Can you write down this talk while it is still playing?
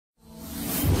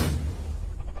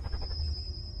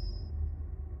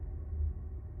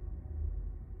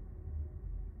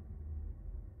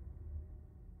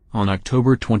On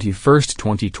October 21,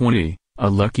 2020, a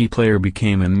lucky player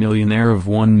became a millionaire of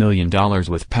 $1 million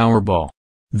with Powerball.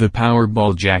 The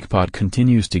Powerball jackpot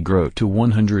continues to grow to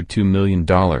 $102 million.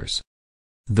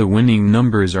 The winning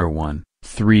numbers are 1,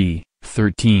 3,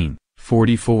 13,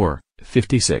 44,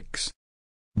 56.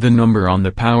 The number on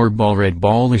the Powerball red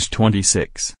ball is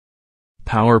 26.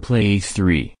 Power play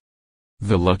 3.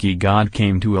 The lucky god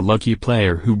came to a lucky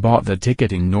player who bought the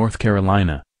ticket in North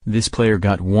Carolina. This player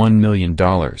got $1 million.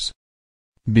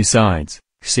 Besides,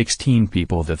 16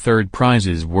 people the third prize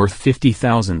is worth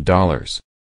 $50,000.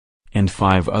 And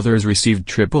 5 others received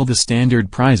triple the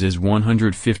standard prize is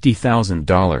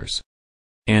 $150,000.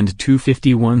 And two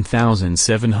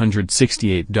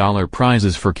 $51,768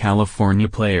 prizes for California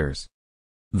players.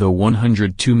 The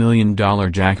 $102 million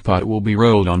jackpot will be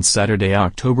rolled on Saturday,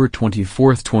 October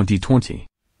 24, 2020.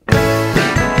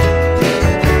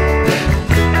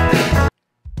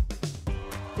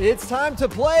 It's time to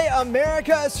play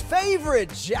America's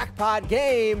favorite jackpot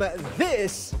game.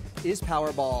 This is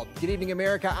Powerball. Good evening,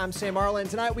 America. I'm Sam Arlen.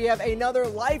 Tonight we have another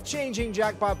life-changing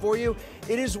jackpot for you.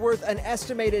 It is worth an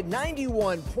estimated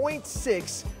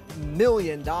 $91.6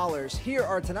 million. Here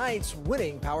are tonight's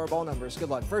winning Powerball numbers. Good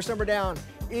luck. First number down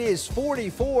is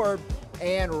 44.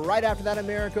 And right after that,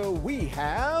 America, we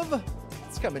have,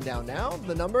 it's coming down now,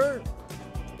 the number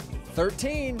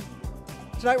 13.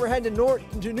 Tonight we're heading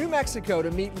to New Mexico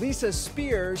to meet Lisa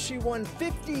Spears. She won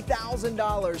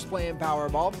 $50,000 playing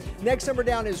Powerball. Next number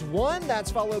down is 1.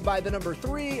 That's followed by the number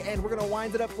 3. And we're going to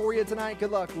wind it up for you tonight. Good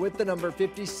luck with the number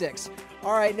 56.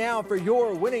 All right, now for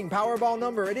your winning Powerball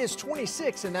number, it is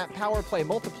 26, and that power play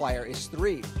multiplier is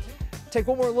 3. Take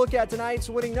one more look at tonight's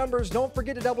winning numbers. Don't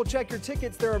forget to double check your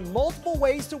tickets. There are multiple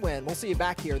ways to win. We'll see you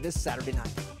back here this Saturday night.